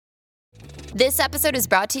This episode is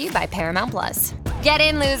brought to you by Paramount Plus. Get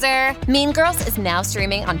in, loser! Mean Girls is now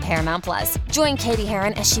streaming on Paramount Plus. Join Katie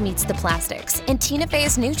Heron as she meets the plastics in Tina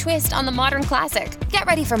Fey's new twist on the modern classic. Get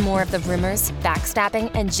ready for more of the rumors,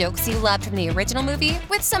 backstabbing, and jokes you loved from the original movie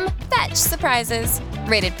with some fetch surprises.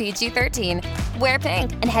 Rated PG-13. Wear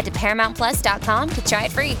pink and head to ParamountPlus.com to try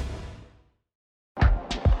it free.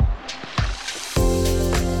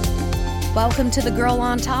 Welcome to the Girl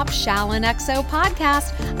on Top Shallon XO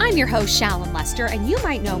podcast. I'm your host, Shallon Lester, and you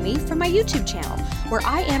might know me from my YouTube channel, where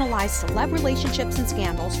I analyze celeb relationships and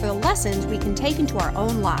scandals for the lessons we can take into our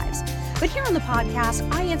own lives. But here on the podcast,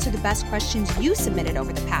 I answer the best questions you submitted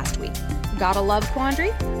over the past week. Got a love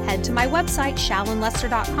quandary? Head to my website,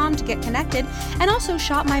 shallonlester.com, to get connected, and also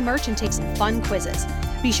shop my merch and take some fun quizzes.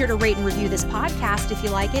 Be sure to rate and review this podcast if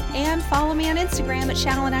you like it, and follow me on Instagram at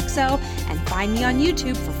ShallonXO, and find me on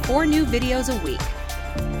YouTube for 4 new videos a week.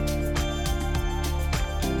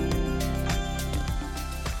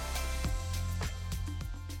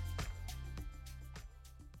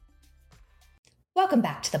 Welcome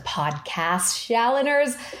back to the podcast,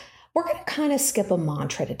 Shalloners. We're going to kind of skip a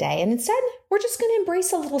mantra today, and instead, we're just going to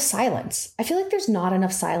embrace a little silence. I feel like there's not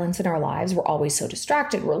enough silence in our lives. We're always so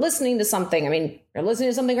distracted. We're listening to something. I mean, you're listening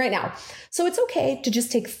to something right now. So it's okay to just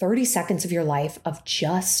take 30 seconds of your life of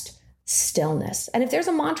just stillness. And if there's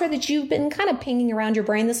a mantra that you've been kind of pinging around your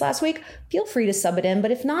brain this last week, feel free to sub it in.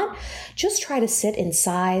 But if not, just try to sit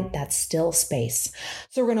inside that still space.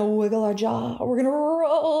 So we're going to wiggle our jaw. We're going to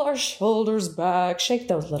roll our shoulders back, shake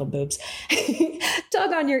those little boobs,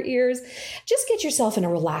 tug on your ears. Just get yourself in a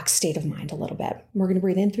relaxed state of mind a little bit. We're going to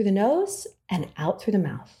breathe in through the nose and out through the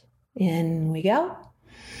mouth. In we go.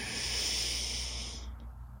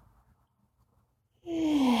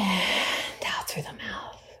 And out through the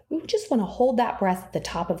mouth. We just want to hold that breath at the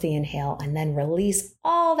top of the inhale and then release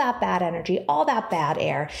all that bad energy, all that bad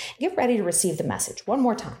air. Get ready to receive the message. One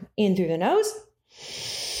more time. In through the nose.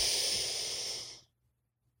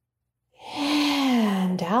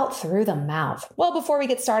 And out through the mouth. Well, before we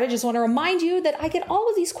get started, just want to remind you that I get all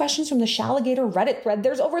of these questions from the Shalligator Reddit thread.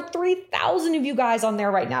 There's over 3,000 of you guys on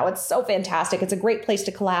there right now. It's so fantastic. It's a great place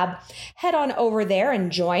to collab. Head on over there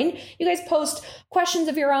and join. You guys post questions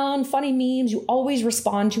of your own, funny memes. You always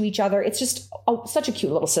respond to each other. It's just such a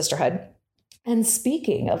cute little sisterhood. And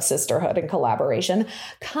speaking of sisterhood and collaboration,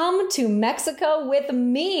 come to Mexico with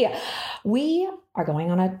me. We are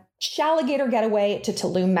going on a Shalligator getaway to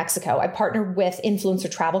Tulum, Mexico. I partnered with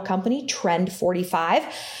influencer travel company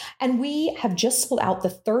Trend45, and we have just sold out the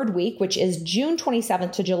 3rd week, which is June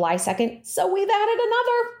 27th to July 2nd. So we've added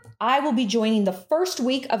another. I will be joining the first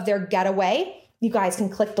week of their getaway. You guys can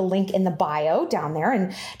click the link in the bio down there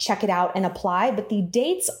and check it out and apply. But the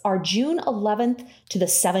dates are June 11th to the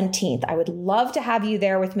 17th. I would love to have you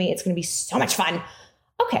there with me. It's going to be so much fun.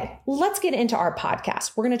 Okay, let's get into our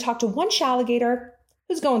podcast. We're going to talk to one Shalligator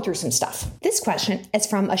who's going through some stuff. This question is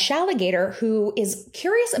from a Shalligator who is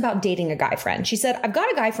curious about dating a guy friend. She said, I've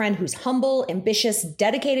got a guy friend who's humble, ambitious,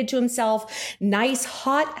 dedicated to himself, nice,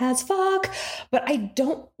 hot as fuck, but I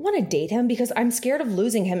don't want to date him because I'm scared of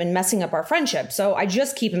losing him and messing up our friendship. So I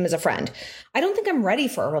just keep him as a friend. I don't think I'm ready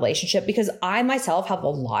for a relationship because I myself have a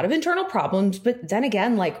lot of internal problems, but then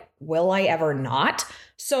again, will I ever not?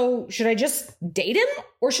 So should I just date him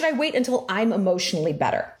or should I wait until I'm emotionally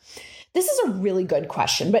better? This is a really good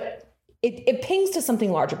question, but it pings to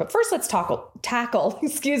something larger. But first, let's tackle,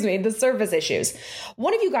 the surface issues.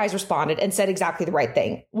 One of you guys responded and said exactly the right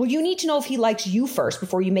thing. Well, you need to know if he likes you first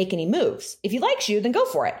before you make any moves. If he likes you, then go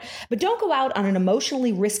for it. But don't go out on an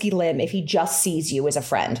emotionally risky limb if he just sees you as a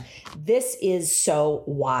friend. This is so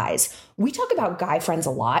wise. We talk about guy friends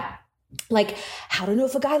a lot. Like, how to know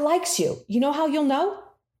if a guy likes you. You know how you'll know?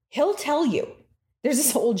 He'll tell you. There's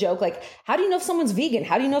this old joke like, how do you know if someone's vegan?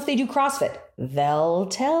 How do you know if they do CrossFit? They'll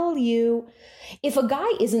tell you. If a guy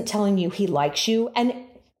isn't telling you he likes you, and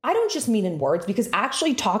I don't just mean in words, because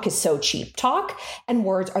actually talk is so cheap. Talk and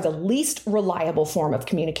words are the least reliable form of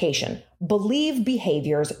communication. Believe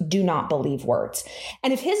behaviors, do not believe words.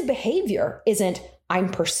 And if his behavior isn't, I'm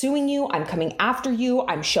pursuing you, I'm coming after you,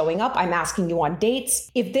 I'm showing up, I'm asking you on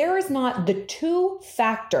dates, if there is not the 2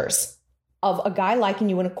 factors of a guy liking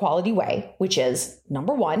you in a quality way, which is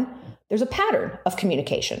number 1, there's a pattern of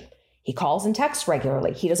communication. He calls and texts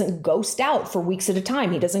regularly. He doesn't ghost out for weeks at a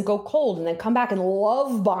time. He doesn't go cold and then come back and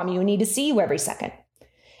love bomb you and need to see you every second.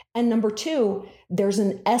 And number 2, there's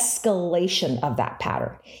an escalation of that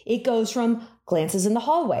pattern. It goes from glances in the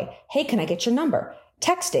hallway. Hey, can I get your number?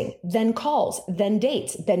 Texting, then calls, then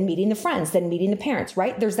dates, then meeting the friends, then meeting the parents,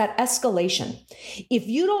 right? There's that escalation. If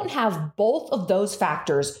you don't have both of those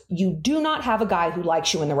factors, you do not have a guy who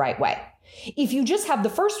likes you in the right way. If you just have the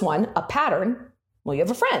first one, a pattern, well, you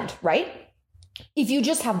have a friend, right? If you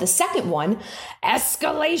just have the second one,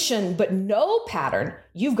 escalation, but no pattern,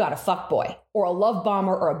 you've got a fuckboy or a love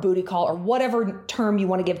bomber or a booty call or whatever term you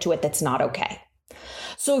want to give to it that's not okay.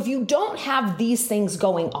 So if you don't have these things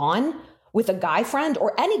going on with a guy friend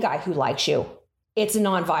or any guy who likes you, it's a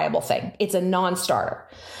non-viable thing. It's a non-starter.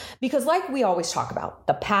 Because like we always talk about,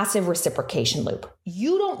 the passive reciprocation loop,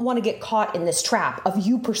 you don't want to get caught in this trap of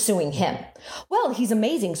you pursuing him. Well, he's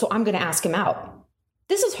amazing, so I'm going to ask him out.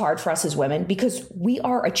 This is hard for us as women because we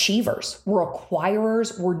are achievers. We're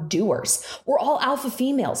acquirers. We're doers. We're all alpha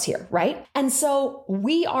females here, right? And so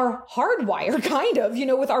we are hardwired kind of,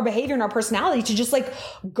 with our behavior and our personality to just like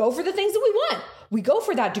go for the things that we want. We go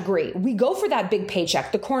for that degree. We go for that big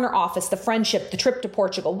paycheck, the corner office, the friendship, the trip to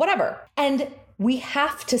Portugal, whatever. And we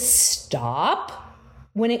have to stop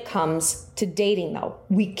when it comes to dating though.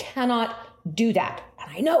 We cannot do that. And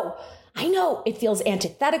I know it feels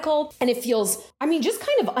antithetical and it feels, just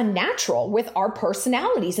kind of unnatural with our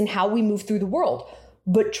personalities and how we move through the world.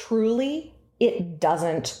 But truly, it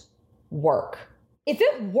doesn't work. If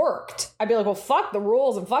it worked, I'd be like, well, fuck the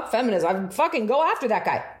rules and fuck feminism. I'd fucking go after that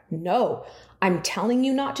guy. No, I'm telling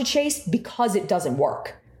you not to chase because it doesn't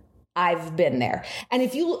work. I've been there. And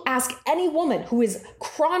if you ask any woman who is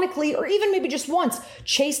chronically, or even maybe just once,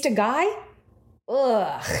 chased a guy,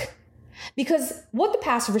 because what the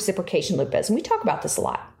passive reciprocation loop is, and we talk about this a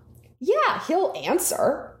lot. Yeah, he'll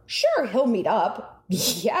answer. Sure, he'll meet up.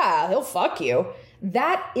 Yeah, he'll fuck you.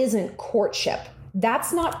 That isn't courtship.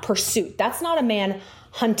 That's not pursuit. That's not a man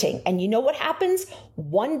hunting. And you know what happens?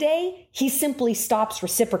 One day, he simply stops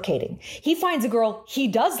reciprocating. He finds a girl he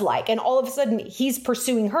does like, and all of a sudden, he's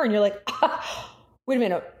pursuing her. And you're like, wait a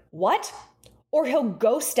minute, what? Or he'll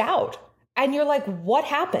ghost out. And you're like, what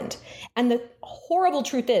happened? And the horrible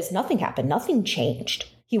truth is nothing happened. Nothing changed.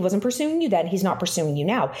 He wasn't pursuing you then. He's not pursuing you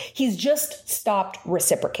now. He's just stopped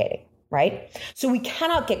reciprocating, right? So we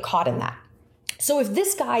cannot get caught in that. So if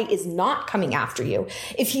this guy is not coming after you,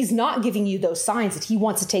 if he's not giving you those signs that he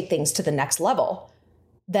wants to take things to the next level,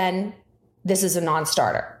 then this is a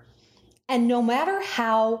non-starter. And no matter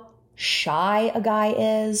how shy a guy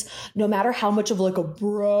is, no matter how much of like a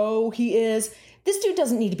bro he is, this dude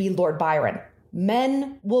doesn't need to be Lord Byron.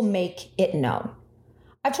 Men will make it known.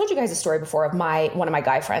 I've told you guys a story before of one of my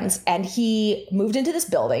guy friends, and he moved into this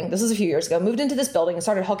building. This was a few years ago, moved into this building and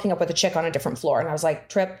started hooking up with a chick on a different floor. And I was like,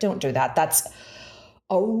 Trip, don't do that. That's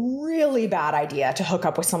a really bad idea to hook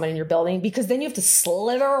up with someone in your building because then you have to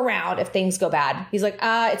slither around if things go bad. He's like,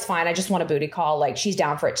 it's fine. I just want a booty call. Like, she's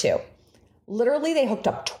down for it too. Literally, they hooked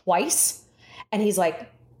up twice. And he's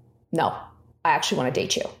like, no, I actually want to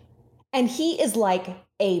date you. And he is like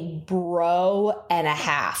a bro and a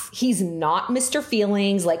half. He's not Mr.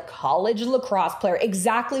 Feelings, like college lacrosse player,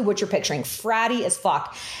 exactly what you're picturing, fratty as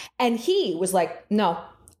fuck. And he was like, no,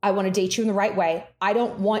 I want to date you in the right way. I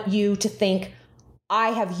don't want you to think I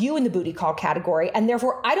have you in the booty call category, and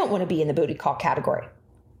therefore I don't want to be in the booty call category.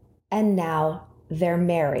 And now they're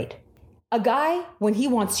married. A guy, when he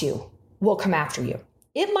wants you, will come after you.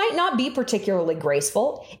 It might not be particularly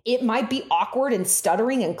graceful. It might be awkward and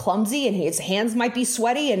stuttering and clumsy, and his hands might be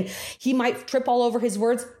sweaty and he might trip all over his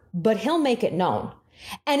words, but he'll make it known.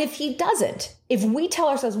 And if he doesn't, if we tell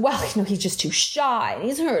ourselves, well, he's just too shy and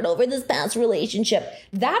he's hurt over this past relationship,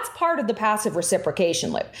 that's part of the passive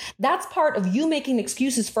reciprocation loop. That's part of you making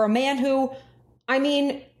excuses for a man who,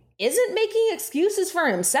 isn't making excuses for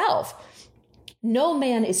himself. No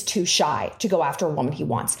man is too shy to go after a woman he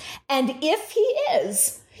wants. And if he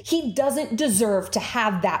is, he doesn't deserve to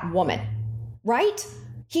have that woman, right?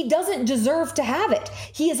 He doesn't deserve to have it.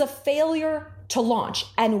 He is a failure to launch.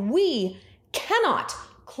 And we cannot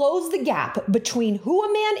close the gap between who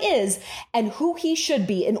a man is and who he should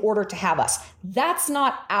be in order to have us. That's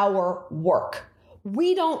not our work.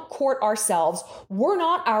 We don't court ourselves. We're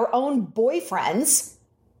not our own boyfriends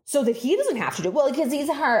so that he doesn't have to do it. Well, because he's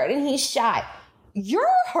hurt and he's shy. You're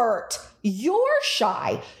hurt. You're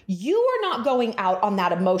shy. You are not going out on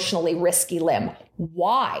that emotionally risky limb.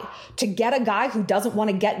 Why? To get a guy who doesn't want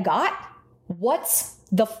to get got? What's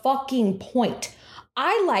the fucking point?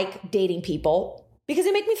 I like dating people because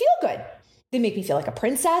they make me feel good. They make me feel like a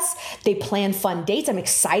princess. They plan fun dates. I'm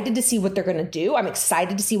excited to see what they're going to do. I'm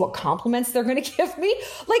excited to see what compliments they're going to give me.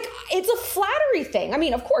 Like, it's a flattery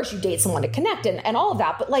thing. Of course you date someone to connect and all of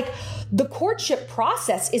that, but like the courtship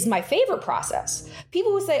process is my favorite process.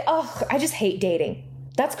 People will say, oh, I just hate dating.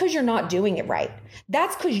 That's because you're not doing it right.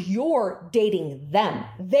 That's because you're dating them.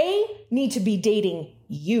 They need to be dating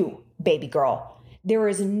you, baby girl. There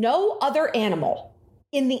is no other animal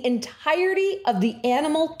in the entirety of the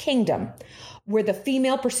animal kingdom where the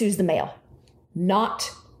female pursues the male. Not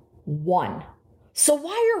one. So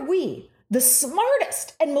why are we, the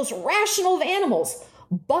smartest and most rational of animals,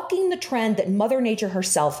 bucking the trend that Mother Nature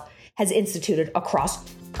herself has instituted across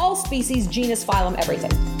all species, genus, phylum,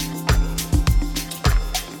 everything?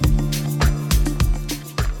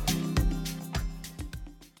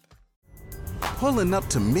 Pulling up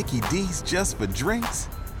to Mickey D's just for drinks?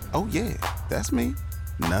 Oh yeah, that's me.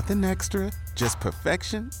 Nothing extra, just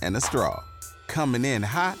perfection and a straw. Coming in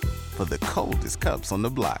hot for the coldest cups on the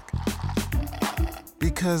block.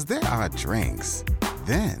 Because there are drinks.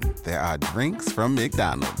 Then there are drinks from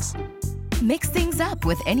McDonald's. Mix things up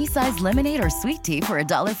with any size lemonade or sweet tea for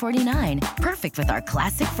 $1.49. Perfect with our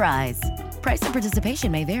classic fries. Price and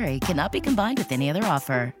participation may vary. Cannot be combined with any other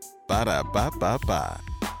offer. Ba-da-ba-ba-ba.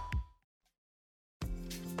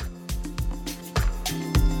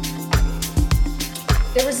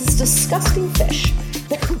 There was this disgusting fish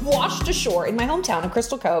that washed ashore in my hometown of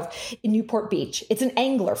Crystal Cove in Newport Beach. It's an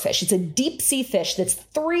anglerfish. It's a deep sea fish that's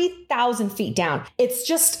 3,000 feet down. It's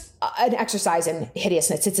just an exercise in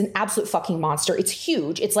hideousness. It's an absolute fucking monster. It's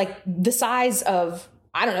huge. It's like the size of,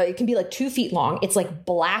 I don't know, it can be like 2 feet long. It's like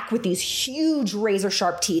black with these huge razor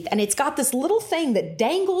sharp teeth. And it's got this little thing that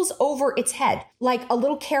dangles over its head like a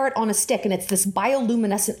little carrot on a stick. And it's this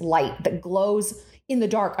bioluminescent light that glows in the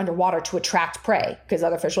dark underwater to attract prey, because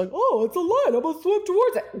other fish are like, oh, it's a light, I'm gonna swim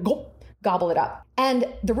towards it. Gulp, gobble it up. And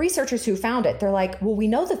the researchers who found it, they're like, well, we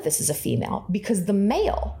know that this is a female because the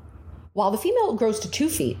male, while the female grows to 2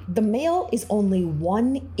 feet, the male is only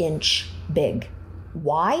 1 inch big.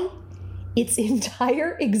 Why? Its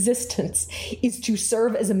entire existence is to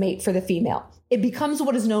serve as a mate for the female. It becomes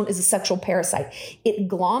what is known as a sexual parasite. It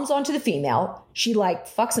gloms onto the female. She like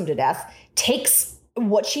fucks him to death, takes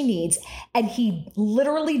what she needs, and he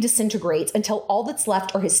literally disintegrates until all that's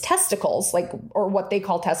left are his testicles, or what they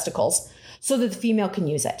call testicles, so that the female can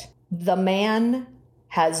use it. The man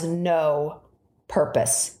has no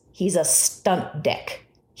purpose. He's a stunt dick.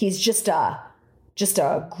 He's just a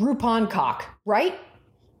Groupon cock, right?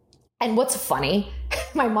 And what's funny,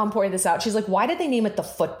 my mom pointed this out. She's like, why did they name it the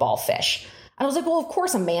football fish? And I was like, well, of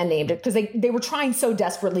course a man named it, because they were trying so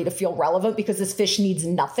desperately to feel relevant because this fish needs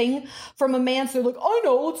nothing from a man. So they're like, I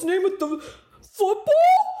know, let's name it the football.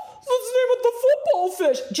 Let's name it the football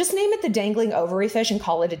fish. Just name it the dangling ovary fish and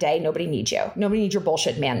call it a day. Nobody needs you. Nobody needs your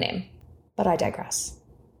bullshit man name. But I digress.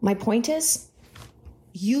 My point is,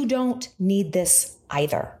 you don't need this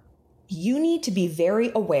either. You need to be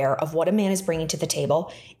very aware of what a man is bringing to the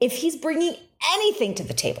table if he's bringing anything to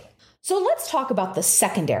the table. So let's talk about the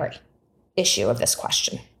secondary issue of this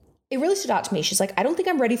question. It really stood out to me. She's like, I don't think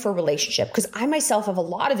I'm ready for a relationship because I myself have a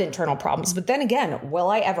lot of internal problems. But then again, will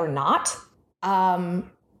I ever not?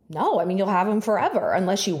 No, I mean, you'll have them forever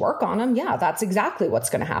unless you work on them. Yeah, that's exactly what's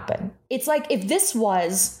going to happen. It's like if this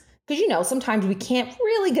was, because, sometimes we can't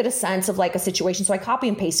really get a sense of like a situation. So I copy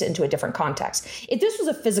and paste it into a different context. If this was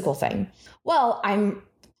a physical thing, well, I'm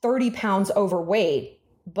 30 pounds overweight,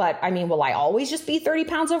 but I mean, will I always just be 30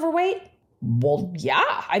 pounds overweight? Well,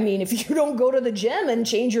 yeah. I mean, if you don't go to the gym and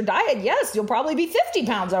change your diet, yes, you'll probably be 50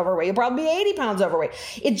 pounds overweight. You'll probably be 80 pounds overweight.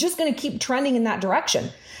 It's just going to keep trending in that direction.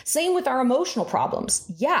 Same with our emotional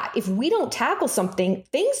problems. Yeah, if we don't tackle something,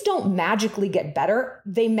 things don't magically get better.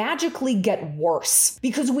 They magically get worse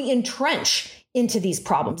because we entrench into these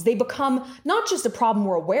problems. They become not just a problem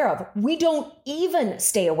we're aware of. We don't even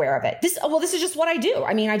stay aware of it. This is just what I do.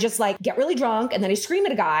 I mean, I just get really drunk and then I scream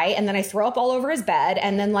at a guy and then I throw up all over his bed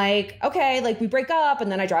and then we break up and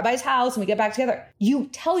then I drive by his house and we get back together. You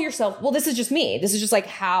tell yourself, well, this is just me. This is just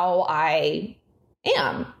how I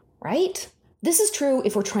am, right? This is true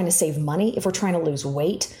if we're trying to save money, if we're trying to lose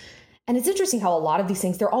weight. And it's interesting how a lot of these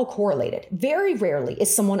things, they're all correlated. Very rarely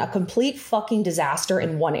is someone a complete fucking disaster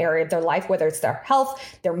in one area of their life, whether it's their health,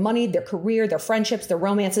 their money, their career, their friendships, their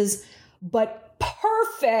romances, but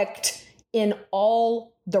perfect in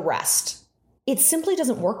all the rest. It simply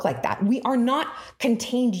doesn't work like that. We are not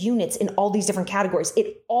contained units in all these different categories.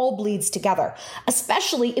 It all bleeds together,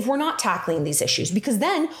 especially if we're not tackling these issues, because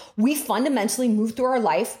then we fundamentally move through our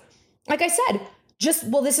life. Like I said,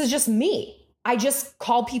 this is just me. I just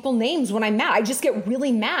call people names when I'm mad. I just get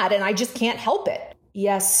really mad and I just can't help it.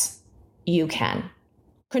 Yes, you can.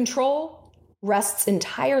 Control rests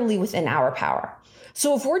entirely within our power.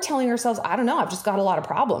 So if we're telling ourselves, I don't know, I've just got a lot of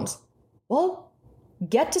problems. Well,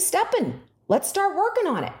 get to stepping. Let's start working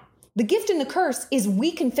on it. The gift and the curse is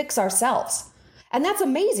we can fix ourselves. And that's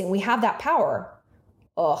amazing. We have that power.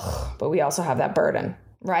 Ugh, but we also have that burden,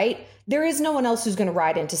 right? There is no one else who's going to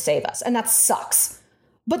ride in to save us. And that sucks.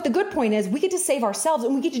 But the good point is we get to save ourselves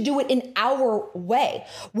and we get to do it in our way.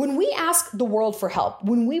 When we ask the world for help,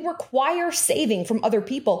 when we require saving from other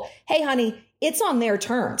people, hey, honey, It's on their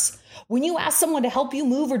terms. When you ask someone to help you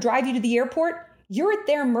move or drive you to the airport, you're at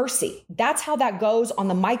their mercy. That's how that goes on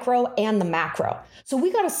the micro and the macro. So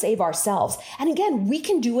we got to save ourselves. And again, we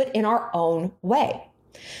can do it in our own way.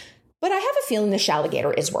 But I have a feeling the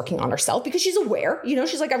Shaligator is working on herself because she's aware.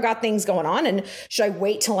 She's like, I've got things going on, and should I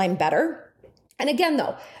wait till I'm better? And again,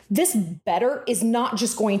 though, this better is not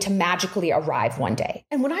just going to magically arrive one day.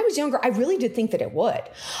 And when I was younger, I really did think that it would.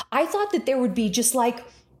 I thought that there would be just like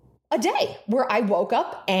a day where I woke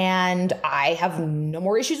up and I have no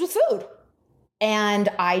more issues with food. And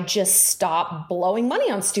I just stop blowing money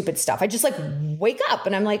on stupid stuff. I just like wake up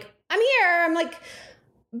and I'm like, I'm here. I'm like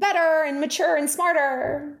better and mature and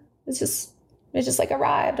smarter. It just like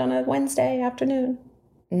arrived on a Wednesday afternoon.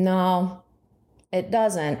 No, it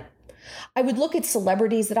doesn't. I would look at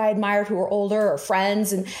celebrities that I admired who were older or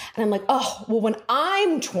friends. And I'm like, oh, well, when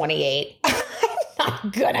I'm 28, I'm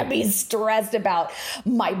not going to be stressed about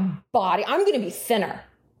my body. I'm going to be thinner.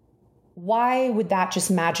 Why would that just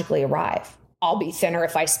magically arrive? I'll be thinner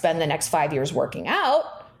if I spend the next 5 years working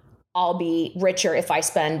out. I'll be richer if I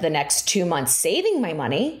spend the next 2 months saving my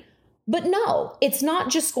money. But no, it's not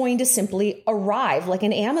just going to simply arrive like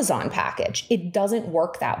an Amazon package. It doesn't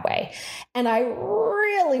work that way. And I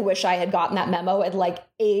really wish I had gotten that memo at like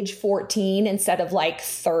age 14 instead of like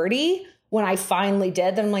 30 when I finally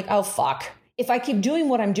did. Then I'm like, oh, fuck. If I keep doing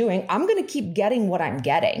what I'm doing, I'm going to keep getting what I'm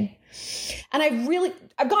getting. And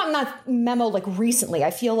I've gotten that memo like recently.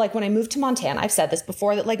 I feel like when I moved to Montana, I've said this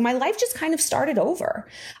before, that like my life just kind of started over.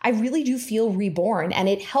 I really do feel reborn, and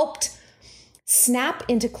it helped snap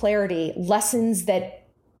into clarity lessons that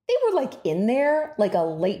they were like in there, like a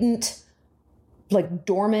latent, like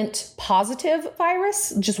dormant positive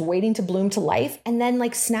virus, just waiting to bloom to life. And then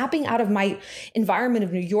like snapping out of my environment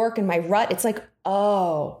of New York and my rut, it's like,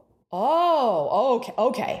 okay.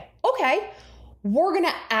 We're going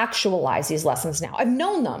to actualize these lessons now. I've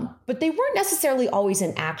known them, but they weren't necessarily always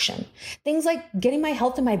in action. Things like getting my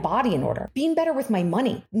health and my body in order, being better with my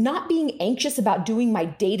money, not being anxious about doing my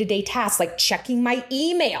day-to-day tasks, like checking my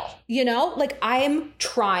email, like I am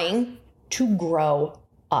trying to grow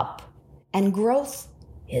up, and growth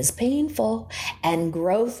is painful and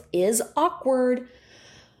growth is awkward,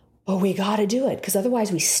 but we got to do it because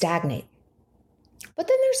otherwise we stagnate. But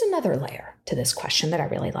then there's another layer to this question that I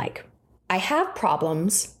really like. I have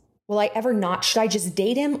problems. Will I ever not? Should I just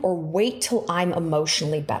date him or wait till I'm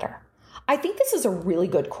emotionally better? I think this is a really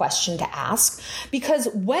good question to ask, because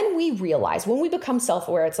when we become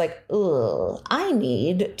self-aware, it's like, I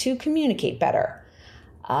need to communicate better.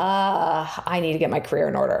 I need to get my career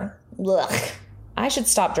in order. I should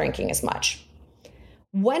stop drinking as much.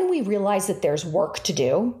 When we realize that there's work to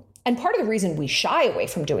do, and part of the reason we shy away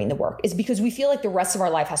from doing the work is because we feel like the rest of our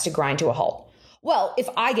life has to grind to a halt. Well, if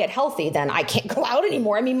I get healthy, then I can't go out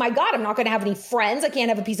anymore. I mean, my God, I'm not going to have any friends. I can't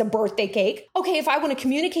have a piece of birthday cake. Okay, if I want to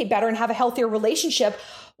communicate better and have a healthier relationship,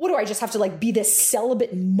 what do I just have to like be this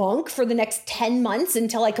celibate monk for the next 10 months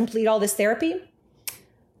until I complete all this therapy?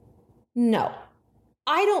 No,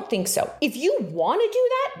 I don't think so. If you want to do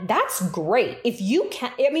that, that's great. If you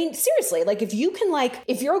can, I mean, seriously, like if you can, like,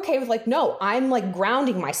 if you're okay with like, no, I'm like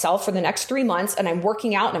grounding myself for the next 3 months and I'm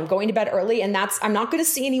working out and I'm going to bed early and I'm not going to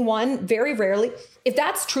see anyone very rarely. If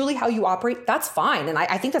that's truly how you operate, that's fine. And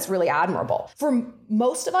I think that's really admirable. For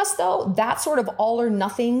most of us though, that sort of all or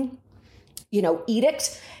nothing,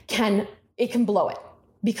 edict can blow it,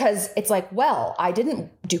 because it's like, well, I didn't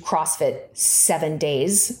do CrossFit 7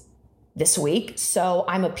 days this week, so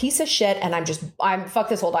I'm a piece of shit and I'm fuck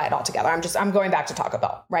this whole diet altogether. I'm going back to Taco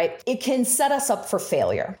Bell, right? It can set us up for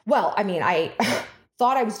failure. Well, I mean, I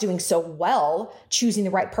thought I was doing so well choosing the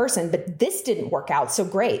right person, but this didn't work out so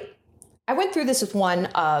great. I went through this with one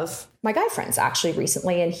of my guy friends actually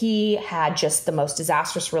recently, and he had just the most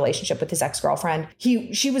disastrous relationship with his ex-girlfriend.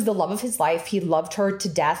 She was the love of his life. He loved her to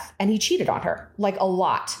death, and he cheated on her, like a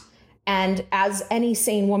lot. And as any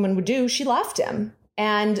sane woman would do, she left him.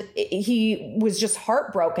 And he was just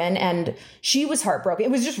heartbroken, and she was heartbroken. It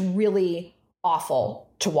was just really awful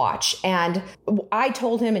to watch. And I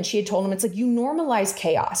told him, and she had told him, it's like, you normalize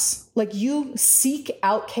chaos. Like, you seek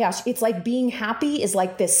out chaos. It's like being happy is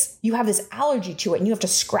like this, you have this allergy to it and you have to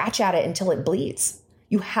scratch at it until it bleeds.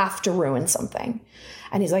 You have to ruin something.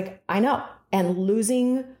 And he's like, I know. And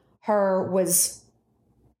losing her was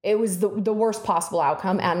the worst possible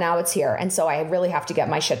outcome. And now it's here. And so I really have to get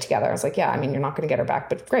my shit together. I was like, yeah, I mean, you're not going to get her back,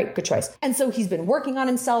 but great, good choice. And so he's been working on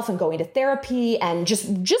himself and going to therapy and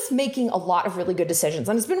just making a lot of really good decisions.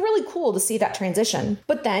 And it's been really cool to see that transition.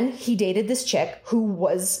 But then he dated this chick who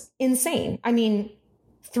was insane. I mean,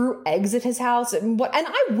 threw eggs at his house and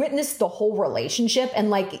I witnessed the whole relationship, and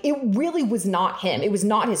like, it really was not him. It was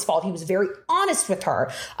not his fault. He was very honest with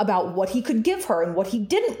her about what he could give her and what he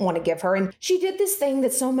didn't want to give her. And she did this thing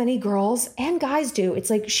that so many girls and guys do. It's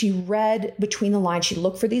like she read between the lines. She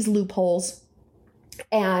looked for these loopholes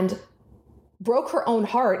and broke her own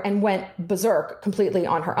heart and went berserk completely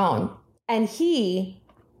on her own. And he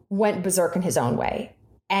went berserk in his own way.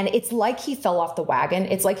 And it's like he fell off the wagon.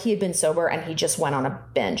 It's like he had been sober and he just went on a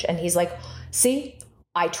binge. And he's like, see,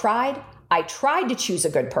 I tried to choose a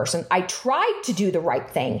good person. I tried to do the right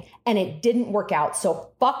thing and it didn't work out.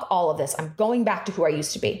 So fuck all of this. I'm going back to who I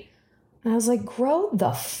used to be. And I was like, grow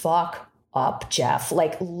the fuck up, Jeff.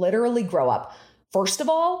 Like, literally grow up. First of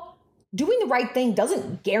all, doing the right thing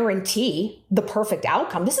doesn't guarantee the perfect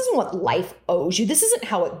outcome. This isn't what life owes you. This isn't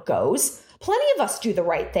how it goes. Plenty of us do the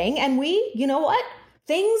right thing and we, you know what?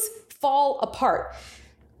 Things fall apart.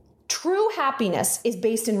 True happiness is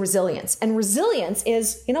based in resilience. And resilience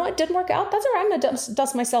is, you know, it didn't work out. That's all right. I'm going to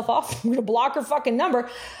dust myself off. I'm going to block her fucking number,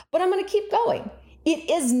 but I'm going to keep going. It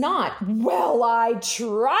is not, well, I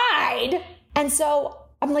tried. And so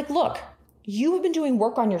I'm like, look, you have been doing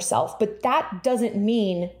work on yourself, but that doesn't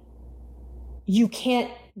mean you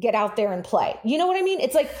can't get out there and play. You know what I mean?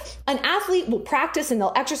 It's like an athlete will practice and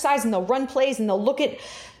they'll exercise and they'll run plays and they'll look at,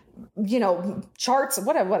 you know, charts,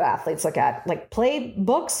 what athletes look at, like play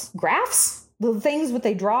books, graphs, the things that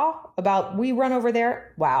they draw about, we run over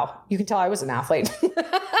there. Wow. You can tell I was an athlete.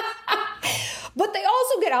 But they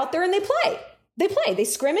also get out there and they play. They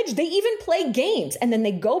scrimmage, they even play games. And then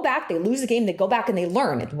they go back, they lose the game, they go back and they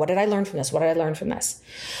learn. What did I learn from this? What did I learn from this?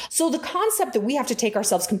 So the concept that we have to take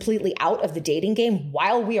ourselves completely out of the dating game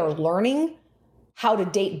while we are learning how to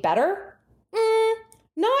date better,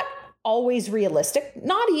 not always realistic,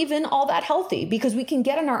 not even all that healthy, because we can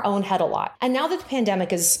get in our own head a lot. And now that the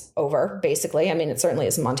pandemic is over, basically, I mean, it certainly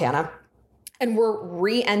is in Montana, and we're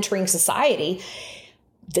re-entering society,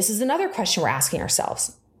 this is another question we're asking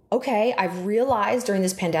ourselves. Okay, I've realized during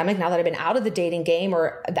this pandemic, now that I've been out of the dating game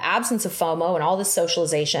or the absence of FOMO and all this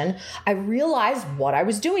socialization, I realized what I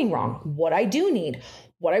was doing wrong, what I do need,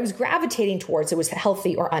 what I was gravitating towards, it was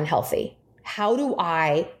healthy or unhealthy. How do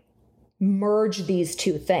I merge these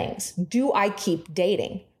two things? Do I keep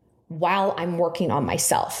dating while I'm working on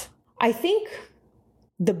myself? I think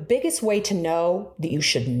the biggest way to know that you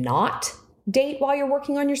should not date while you're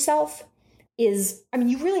working on yourself is, I mean,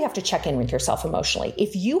 you really have to check in with yourself emotionally.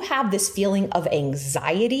 If you have this feeling of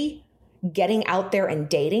anxiety getting out there and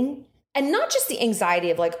dating, and not just the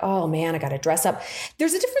anxiety of like, oh man, I got to dress up.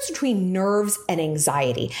 There's a difference between nerves and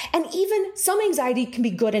anxiety. And even some anxiety can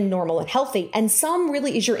be good and normal and healthy. And some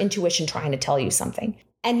really is your intuition trying to tell you something.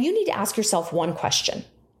 And you need to ask yourself one question.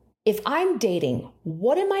 If I'm dating,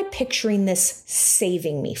 what am I picturing this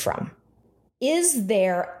saving me from? Is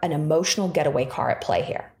there an emotional getaway car at play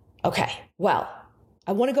here? Okay, well,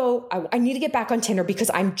 I need to get back on Tinder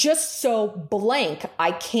because I'm just so blank.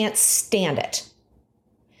 I can't stand it.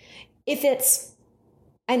 If it's,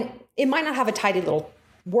 and it might not have a tidy little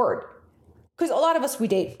word, because a lot of us, we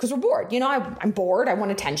date because we're bored. You know, I'm bored. I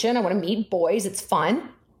want attention. I want to meet boys. It's fun.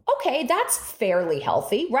 Okay, that's fairly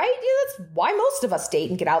healthy, right? Yeah, that's why most of us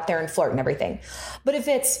date and get out there and flirt and everything. But if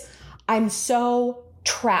it's, I'm so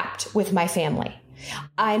trapped with my family.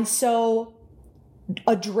 I'm so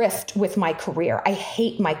adrift with my career. I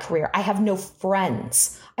hate my career. I have no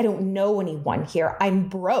friends. I don't know anyone here. I'm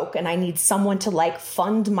broke and I need someone to like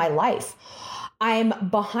fund my life. I'm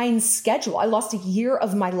behind schedule. I lost a year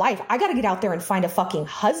of my life. I got to get out there and find a fucking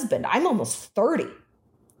husband. I'm almost 30.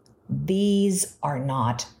 These are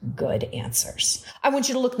not good answers. I want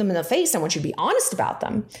you to look them in the face. I want you to be honest about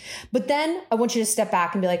them. But then I want you to step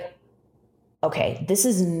back and be like, okay, this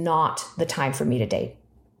is not the time for me to date.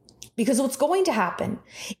 Because what's going to happen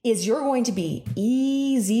is you're going to be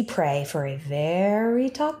easy prey for a very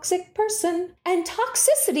toxic person. And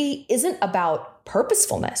toxicity isn't about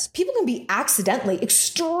purposefulness. People can be accidentally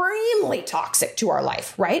extremely toxic to our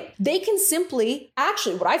life, right? They can simply,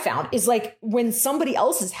 actually what I found is like when somebody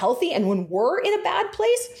else is healthy and when we're in a bad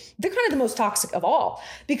place, they're kind of the most toxic of all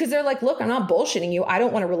because they're like, look, I'm not bullshitting you. I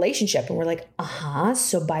don't want a relationship. And we're like,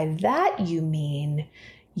 so by that you mean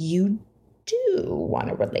you do want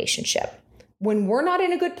a relationship. When we're not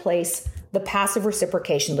in a good place, the passive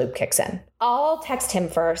reciprocation loop kicks in. I'll text him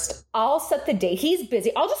first. I'll set the date. He's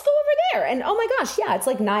busy. I'll just go over there. And oh my gosh, yeah, it's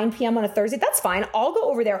like 9 p.m. on a Thursday. That's fine. I'll go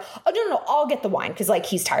over there. Oh, no, I'll get the wine because like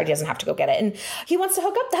he's tired. He doesn't have to go get it. And he wants to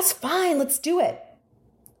hook up. That's fine. Let's do it.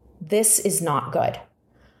 This is not good.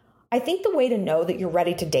 I think the way to know that you're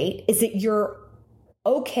ready to date is that you're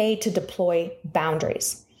okay to deploy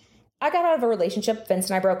boundaries. I got out of a relationship. Vince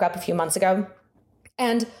and I broke up a few months ago.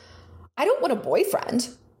 And I don't want a boyfriend,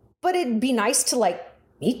 but it'd be nice to like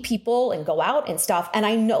meet people and go out and stuff. And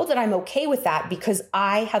I know that I'm okay with that because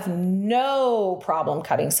I have no problem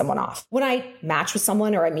cutting someone off. When I match with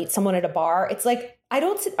someone or I meet someone at a bar, it's like, I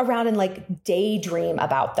don't sit around and like daydream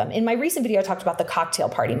about them. In my recent video, I talked about the cocktail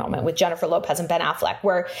party moment with Jennifer Lopez and Ben Affleck,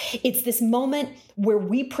 where it's this moment where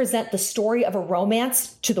we present the story of a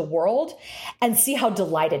romance to the world and see how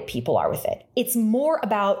delighted people are with it. It's more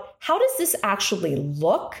about how does this actually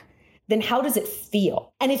look than how does it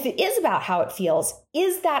feel? And if it is about how it feels,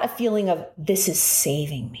 is that a feeling of this is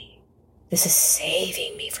saving me? This is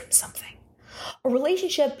saving me from something. A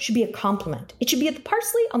relationship should be a compliment. It should be the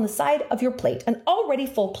parsley on the side of your plate, an already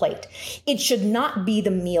full plate. It should not be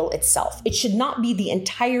the meal itself. It should not be the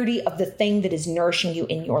entirety of the thing that is nourishing you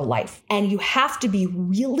in your life. And you have to be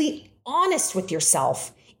really honest with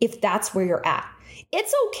yourself if that's where you're at.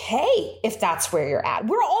 It's okay if that's where you're at.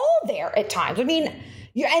 We're all there at times. I mean,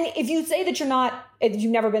 and if you say that you're not, if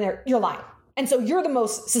you've never been there, you're lying. And so you're the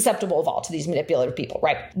most susceptible of all to these manipulative people,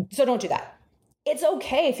 right? So don't do that. It's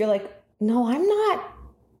okay if you're like, no, I'm not.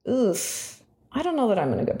 Oof. I don't know that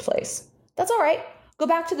I'm in a good place. That's all right. Go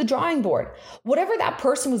back to the drawing board. Whatever that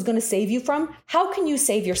person was going to save you from, how can you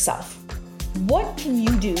save yourself? What can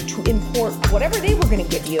you do to import whatever they were going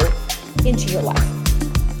to give you into your life?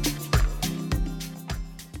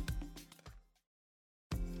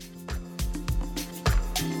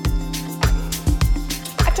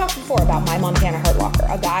 I've talked before about my Montana Hurt Locker,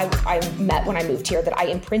 a guy I met when I moved here that I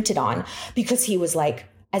imprinted on because he was like,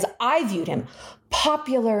 as I viewed him,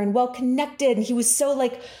 popular and well-connected. And he was so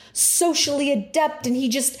like socially adept and he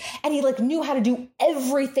like knew how to do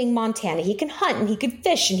everything Montana. He can hunt and he could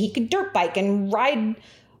fish and he could dirt bike and ride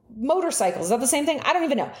motorcycles. Is that the same thing? I don't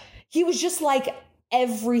even know. He was just like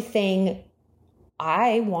everything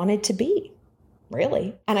I wanted to be,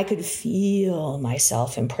 really. And I could feel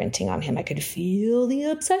myself imprinting on him. I could feel the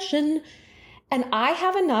obsession. And I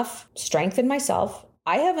have enough strength in myself.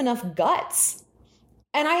 I have enough guts.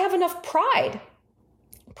 And I have enough pride.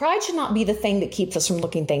 Pride should not be the thing that keeps us from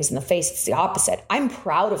looking things in the face. It's the opposite. I'm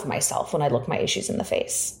proud of myself when I look my issues in the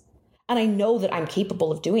face. And I know that I'm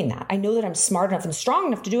capable of doing that. I know that I'm smart enough and strong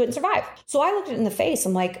enough to do it and survive. So I looked it in the face.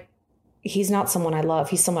 I'm like, he's not someone I love.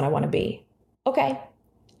 He's someone I want to be. Okay.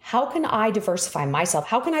 How can I diversify myself?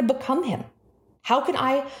 How can I become him? How can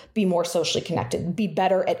I be more socially connected, be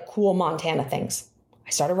better at cool Montana things? I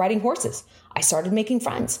started riding horses. I started making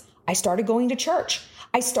friends. I started going to church.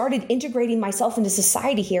 I started integrating myself into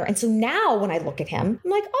society here. And so now when I look at him,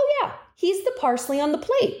 I'm like, oh yeah, he's the parsley on the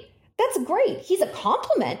plate. That's great. He's a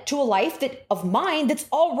compliment to a life of mine that's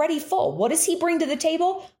already full. What does he bring to the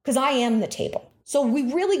table? Because I am the table. So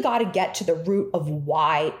we really got to get to the root of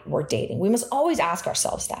why we're dating. We must always ask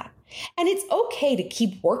ourselves that. And it's okay to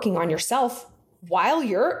keep working on yourself while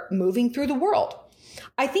you're moving through the world.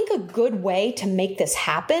 I think a good way to make this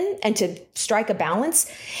happen and to strike a balance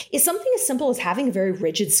is something as simple as having a very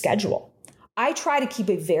rigid schedule. I try to keep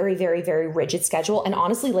a very, very, very rigid schedule. And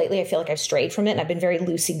honestly, lately, I feel like I've strayed from it and I've been very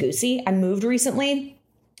loosey-goosey. I moved recently,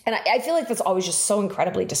 and I feel like that's always just so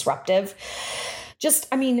incredibly disruptive.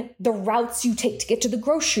 The routes you take to get to the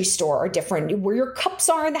grocery store are different. Where your cups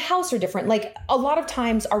are in the house are different. Like a lot of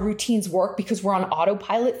times our routines work because we're on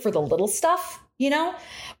autopilot for the little stuff.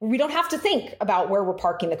 We don't have to think about where we're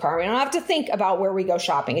parking the car. We don't have to think about where we go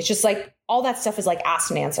shopping. It's just like all that stuff is like asked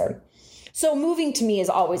and answered. So moving to me is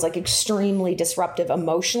always like extremely disruptive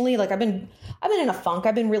emotionally. Like I've been in a funk.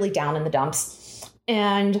 I've been really down in the dumps,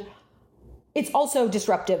 and it's also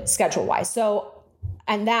disruptive schedule wise.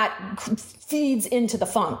 And that feeds into the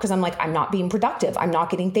funk because I'm like, I'm not being productive. I'm not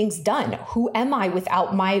getting things done. Who am I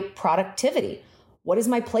without my productivity? What is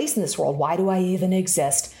my place in this world? Why do I even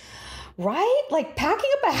exist? Right? Like packing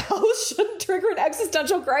up a house shouldn't trigger an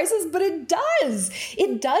existential crisis, but it does.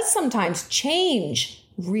 It does sometimes. Change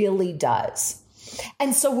really does.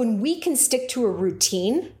 And so when we can stick to a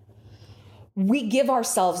routine, we give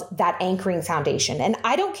ourselves that anchoring foundation. And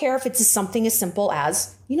I don't care if it's something as simple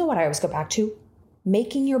as, you know what I always go back to?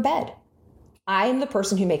 Making your bed. I am the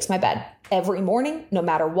person who makes my bed. Every morning, no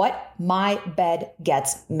matter what, my bed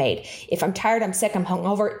gets made. If I'm tired, I'm sick, I'm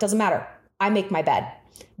hungover, it doesn't matter. I make my bed.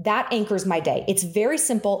 That anchors my day. It's very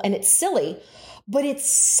simple and it's silly, but it's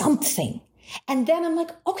something. And then I'm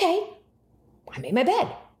like, okay, I made my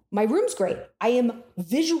bed. My room's great. I am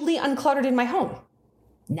visually uncluttered in my home.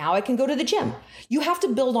 Now I can go to the gym. You have to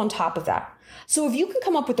build on top of that. So if you can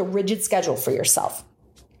come up with a rigid schedule for yourself,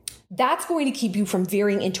 that's going to keep you from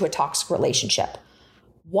veering into a toxic relationship.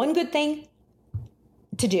 One good thing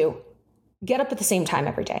to do, get up at the same time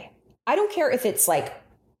every day. I don't care if it's like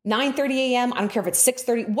 9:30 a.m. I don't care if it's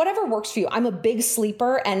 6:30, whatever works for you. I'm a big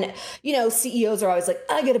sleeper. And, CEOs are always like,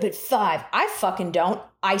 I get up at 5. I fucking don't.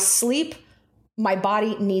 I sleep. My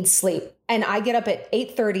body needs sleep. And I get up at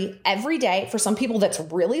 8:30 every day. For some people, that's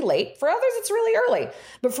really late. For others, it's really early.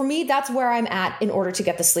 But for me, that's where I'm at in order to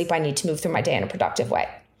get the sleep I need to move through my day in a productive way.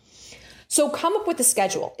 So come up with a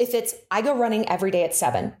schedule. If it's, I go running every day at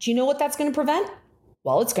 7, do you know what that's going to prevent?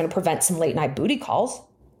 Well, it's going to prevent some late night booty calls.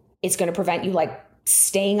 It's going to prevent you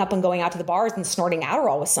staying up and going out to the bars and snorting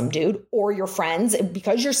Adderall with some dude or your friends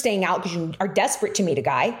because you're staying out because you are desperate to meet a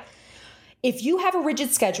guy. If you have a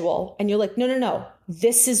rigid schedule and you're like, no,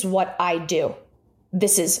 this is what I do.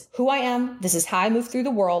 This is who I am. This is how I move through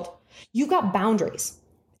the world. You got boundaries.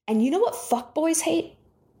 And you know what fuckboys hate?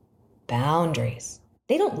 Boundaries.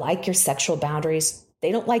 They don't like your sexual boundaries.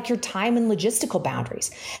 They don't like your time and logistical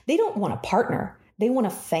boundaries. They don't want a partner. They want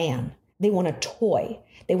a fan. They want a toy.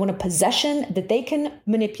 They want a possession that they can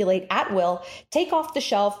manipulate at will, take off the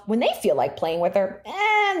shelf when they feel like playing with her,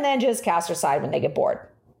 and then just cast her aside when they get bored,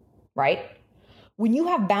 right? When you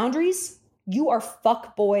have boundaries, you are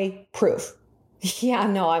fuckboy proof. Yeah,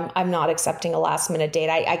 no, I'm not accepting a last minute date.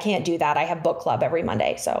 I can't do that. I have book club every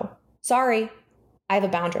Monday. So sorry, I have a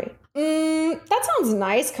boundary. That sounds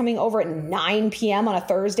nice, coming over at 9 p.m. on a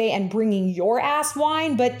Thursday and bringing your ass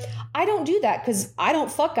wine, but I don't do that because I don't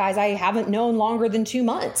fuck guys I haven't known longer than 2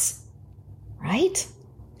 months, right?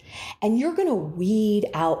 And you're going to weed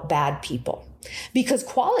out bad people because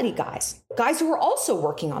quality guys who are also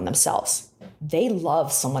working on themselves, they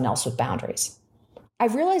love someone else with boundaries. I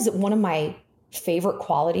realized that one of my favorite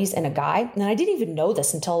qualities in a guy, and I didn't even know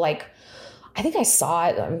this until I think I saw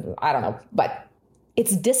it, I don't know, but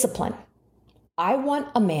it's discipline. I want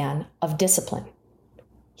a man of discipline.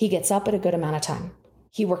 He gets up at a good amount of time.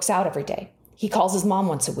 He works out every day. He calls his mom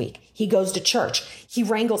once a week. He goes to church. He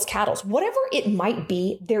wrangles cattle. Whatever it might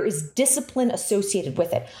be, there is discipline associated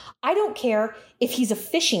with it. I don't care if he's a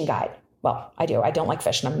fishing guide. Well, I do. I don't like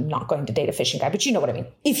fish and I'm not going to date a fishing guy, but you know what I mean.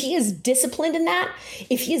 If he is disciplined in that,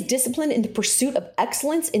 if he is disciplined in the pursuit of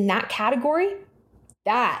excellence in that category,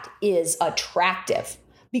 that is attractive.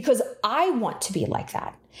 Because I want to be like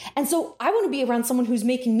that. And so I want to be around someone who's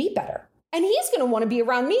making me better. And he's going to want to be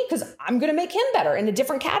around me because I'm going to make him better in a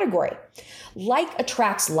different category. Like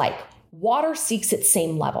attracts like. Water seeks its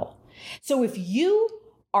same level. So if you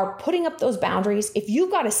are putting up those boundaries, if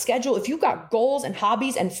you've got a schedule, if you've got goals and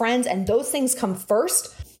hobbies and friends and those things come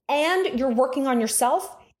first, and you're working on yourself,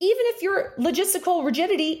 even if your logistical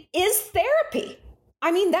rigidity is therapy,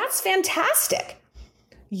 I mean, that's fantastic.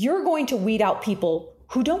 You're going to weed out people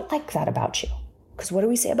who don't like that about you. Because what do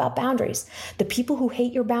we say about boundaries? The people who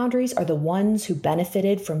hate your boundaries are the ones who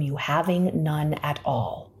benefited from you having none at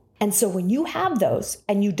all. And so when you have those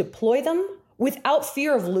and you deploy them without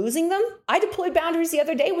fear of losing them, I deployed boundaries the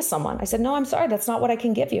other day with someone. I said, no, I'm sorry. That's not what I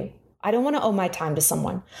can give you. I don't want to owe my time to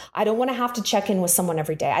someone. I don't want to have to check in with someone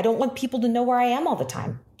every day. I don't want people to know where I am all the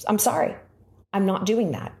time. I'm sorry. I'm not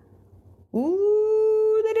doing that.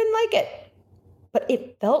 Ooh, they didn't like it. But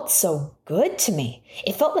it felt so good to me.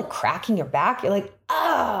 It felt like cracking your back. You're like,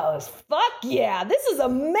 oh, fuck yeah, this is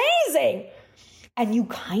amazing. And you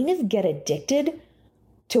kind of get addicted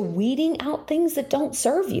to weeding out things that don't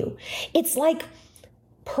serve you. It's like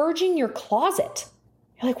purging your closet.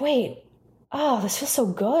 You're like, wait, oh, this feels so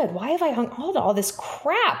good. Why have I hung on to all this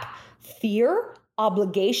crap? Fear,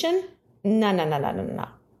 obligation? No.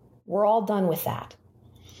 We're all done with that.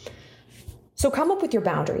 So come up with your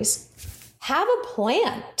boundaries. Have a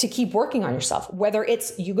plan to keep working on yourself, whether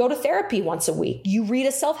it's you go to therapy once a week, you read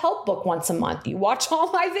a self-help book once a month, you watch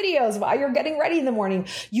all my videos while you're getting ready in the morning,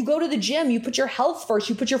 you go to the gym, you put your health first,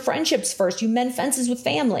 you put your friendships first, you mend fences with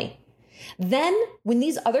family. Then when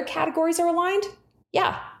these other categories are aligned,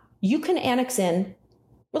 yeah, you can annex in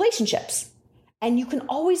relationships. And you can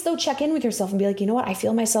always, though, check in with yourself and be like, you know what? I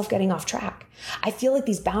feel myself getting off track. I feel like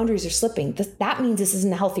these boundaries are slipping. That means this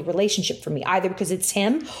isn't a healthy relationship for me, either because it's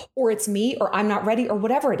him or it's me or I'm not ready or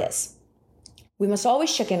whatever it is. We must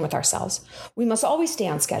always check in with ourselves. We must always stay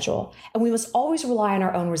on schedule. And we must always rely on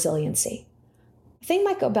our own resiliency. A thing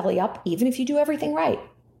might go belly up even if you do everything right.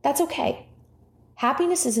 That's okay.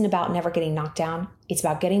 Happiness isn't about never getting knocked down. It's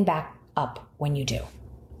about getting back up when you do.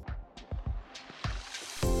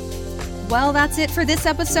 Well, that's it for this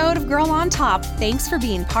episode of Girl on Top. Thanks for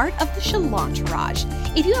being part of the Shalantourage.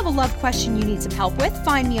 If you have a love question you need some help with,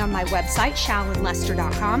 find me on my website,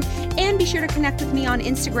 ShallonLester.com, and be sure to connect with me on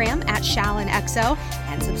Instagram at ShallonXO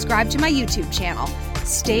and subscribe to my YouTube channel.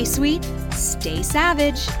 Stay sweet, stay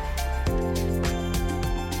savage.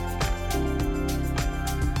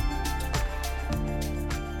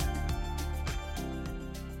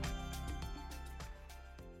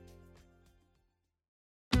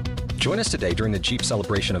 Join us today during the Jeep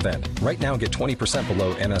Celebration event. Right now, get 20%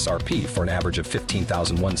 below MSRP for an average of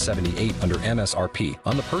 $15,178 under MSRP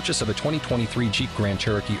on the purchase of a 2023 Jeep Grand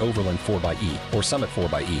Cherokee Overland 4xE or Summit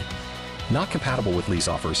 4xE. Not compatible with lease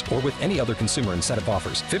offers or with any other consumer incentive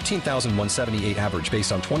offers. $15,178 average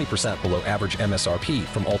based on 20% below average MSRP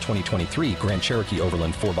from all 2023 Grand Cherokee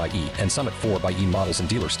Overland 4xE and Summit 4xE models in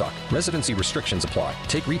dealer stock. Residency restrictions apply.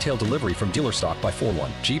 Take retail delivery from dealer stock by 4/1.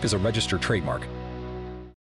 Jeep is a registered trademark.